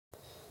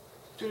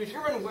To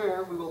determine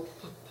where we will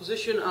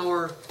position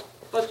our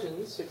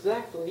buttons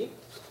exactly,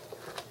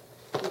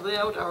 we lay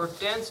out our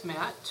dance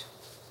mat,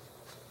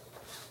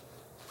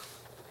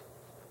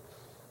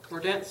 or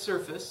dance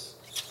surface,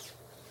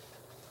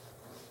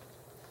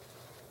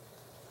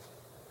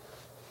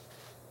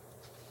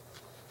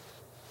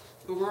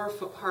 over our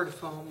hard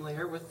foam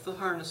layer with the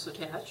harness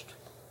attached.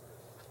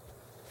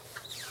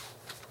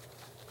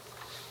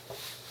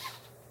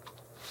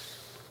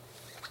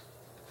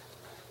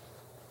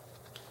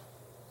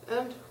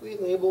 And we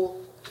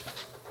label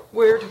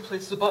where to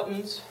place the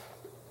buttons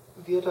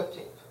via duct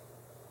tape.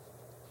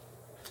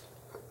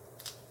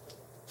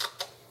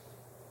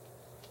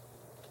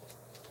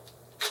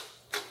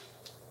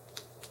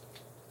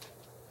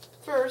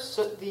 First,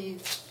 set the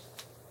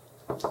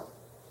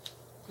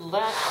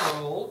lat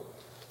roll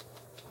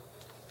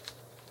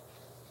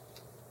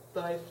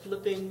by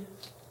flipping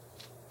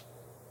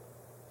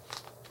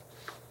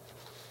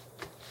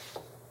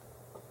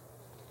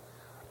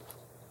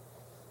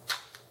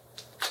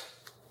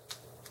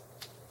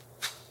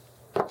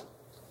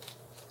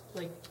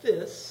like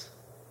this.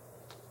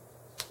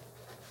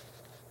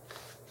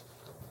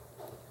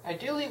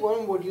 Ideally,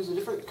 one would use a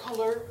different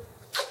color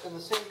than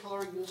the same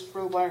color used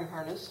for a wiring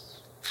harness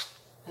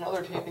and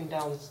other taping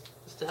down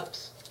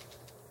steps.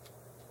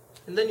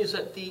 And then you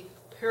set the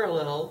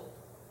parallel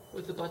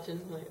with the button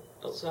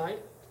outside,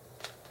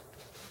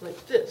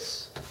 like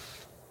this.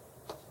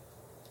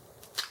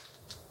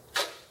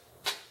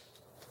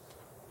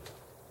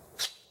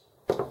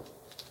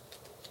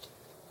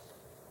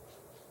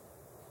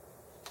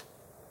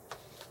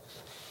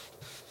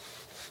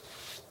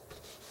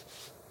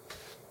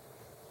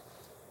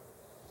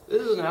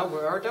 This is now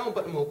where our down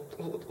button will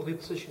be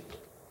positioned.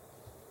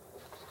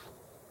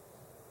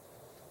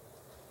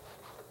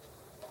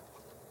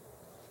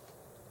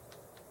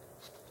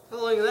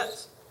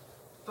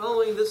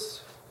 Following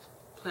this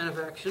plan of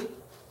action,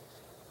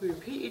 we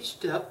repeat each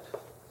step,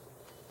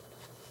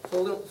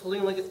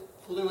 folding like a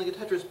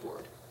Tetris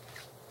board.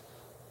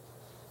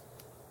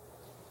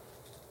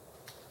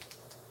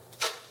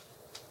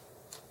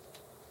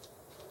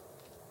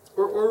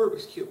 Or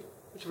Rubik's Cube,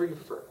 whichever you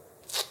prefer.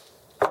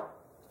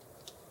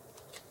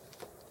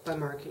 By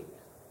marking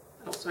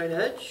outside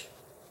edge,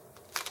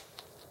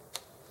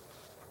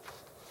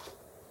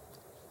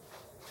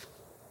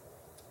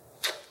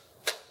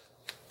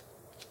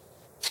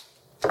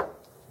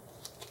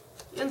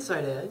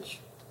 inside edge,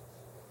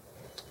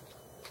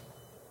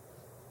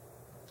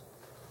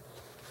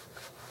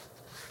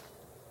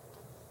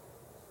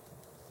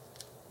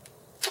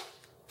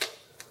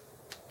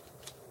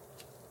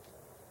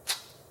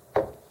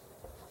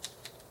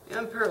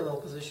 and parallel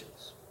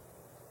positions.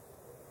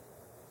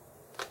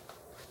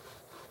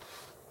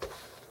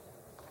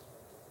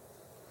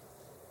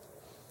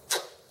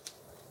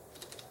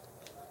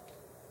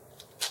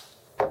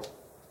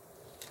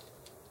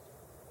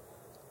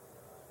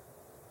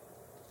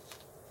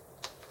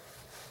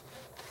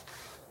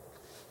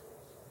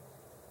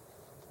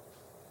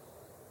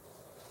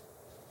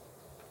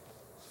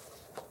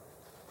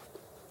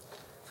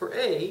 For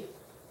A,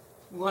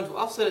 we want to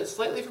offset it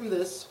slightly from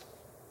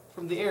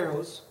the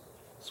arrows,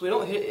 so we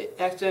don't hit it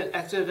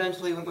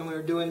accidentally when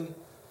we're doing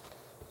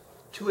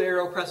 2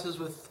 arrow presses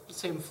with the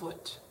same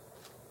foot.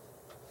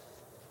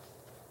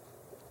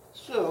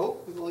 So,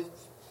 we will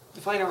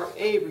define our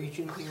A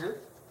region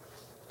here.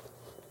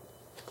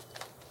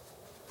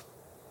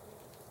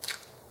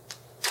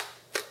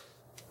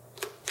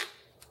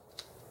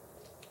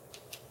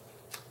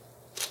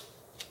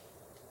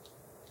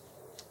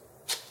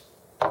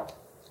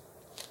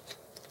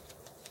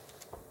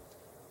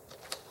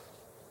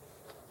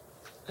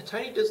 A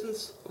tiny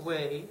distance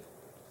away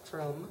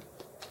from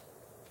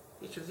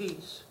each of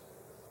these.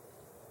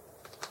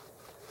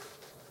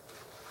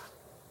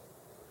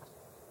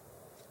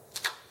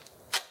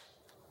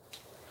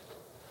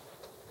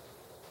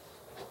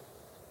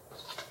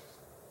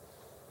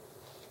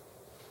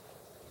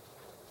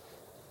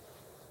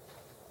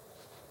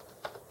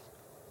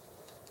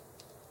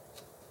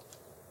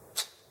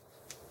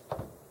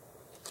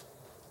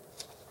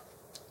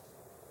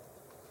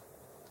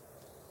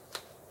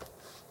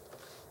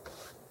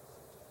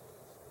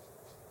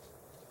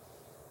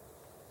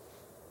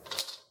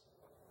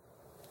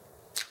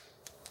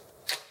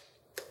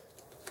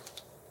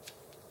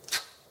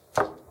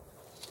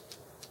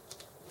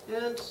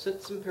 And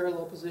set some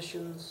parallel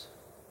positions,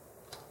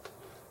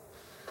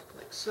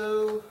 like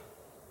so.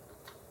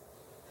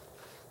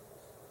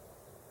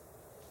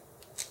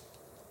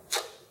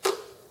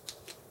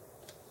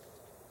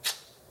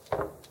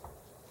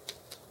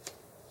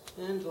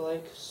 And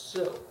like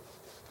so.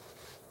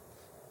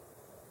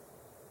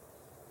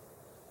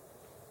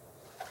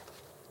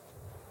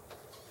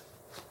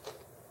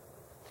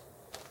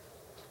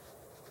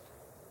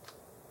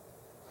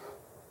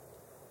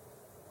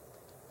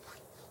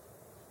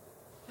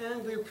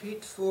 And we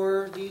repeat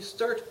for the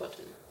start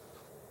button.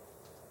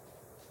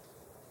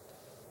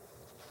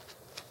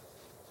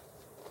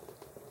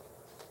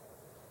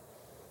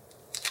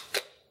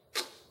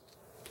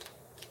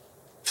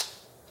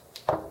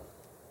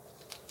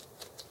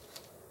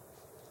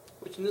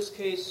 which in this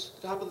case,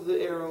 the top of the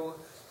arrow,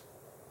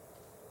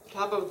 the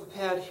top of the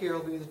pad here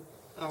will be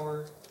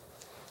our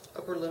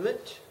upper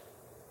limit.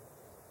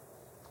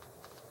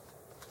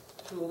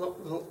 We'll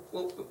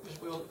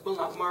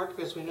not mark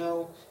because we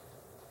know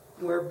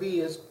where B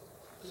is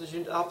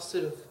positioned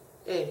opposite of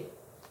A.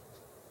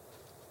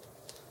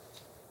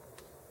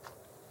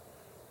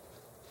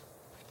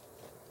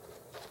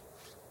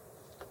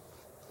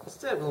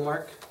 Instead, we'll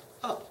mark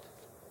up,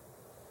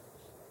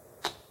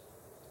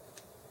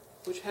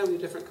 which having a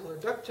different color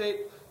duct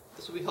tape,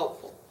 this will be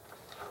helpful.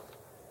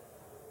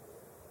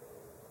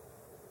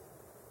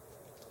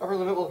 Upper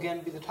limit will again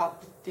be the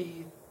top of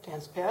the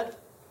dance pad.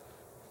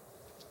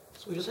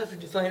 So we just have to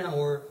define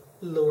our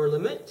lower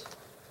limit.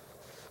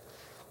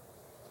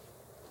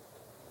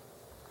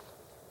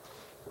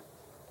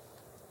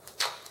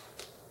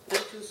 And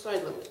 2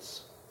 side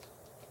limits.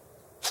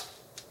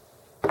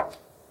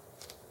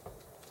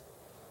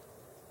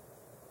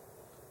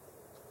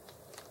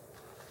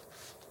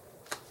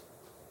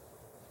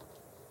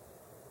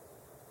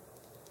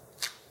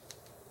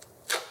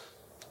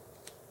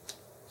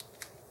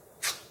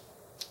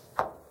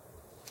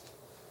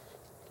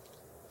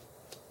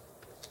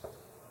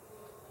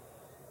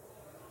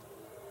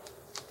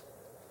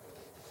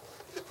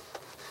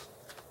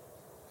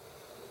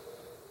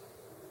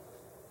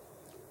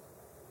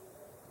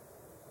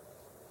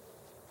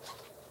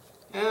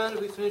 And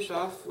we finish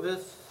off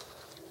with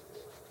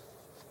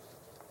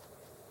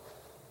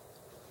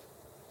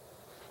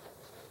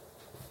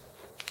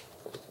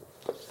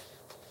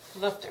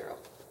left arrow.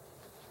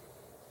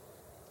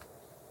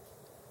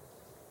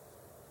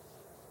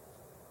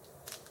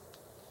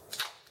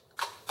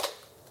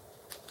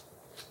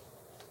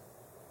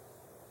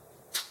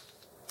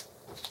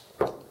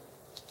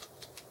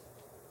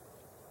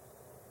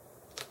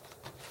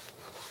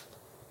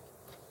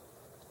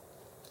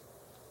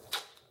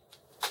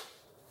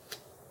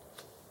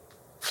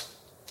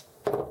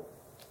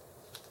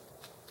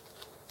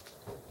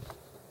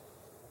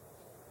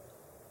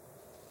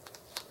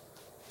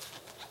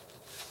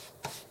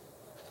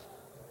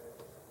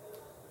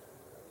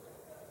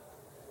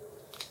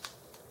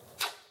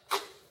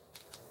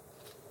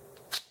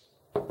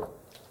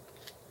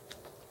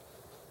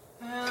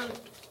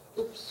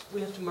 Oops,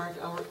 we have to mark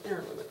our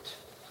inner limit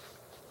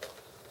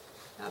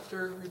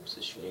after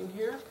repositioning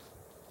here.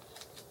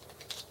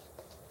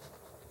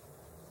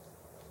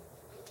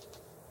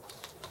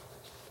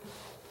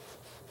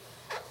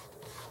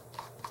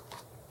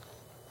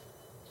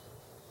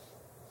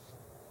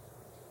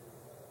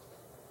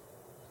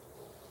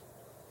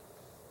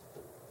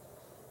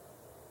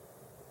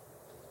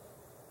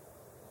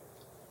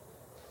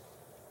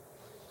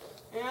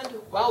 And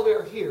while we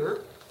are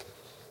here,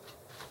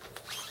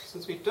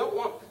 since we don't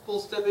want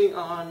people stepping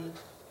on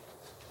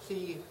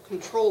the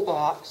control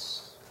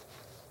box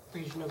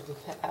region of the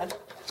pad,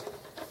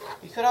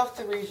 we cut off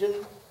the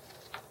region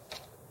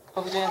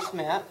of the dance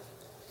mat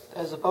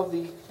that is above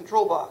the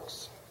control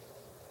box.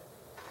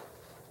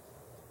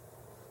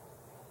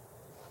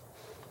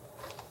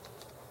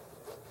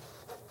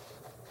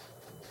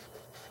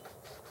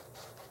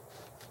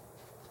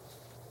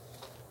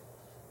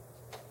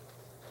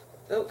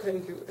 Without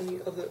cutting through any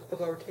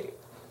of our tape.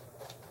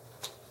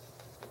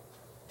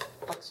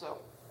 Like so.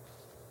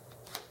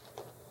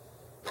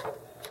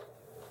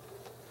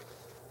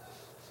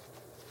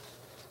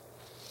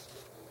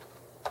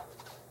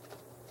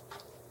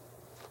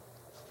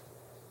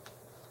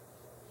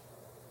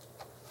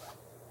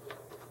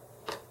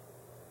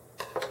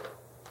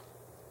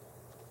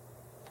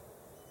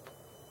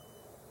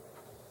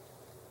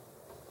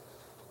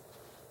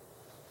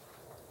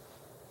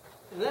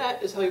 And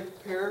that is how you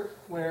prepare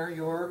where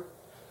your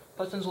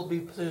buttons will be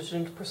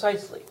positioned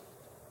precisely.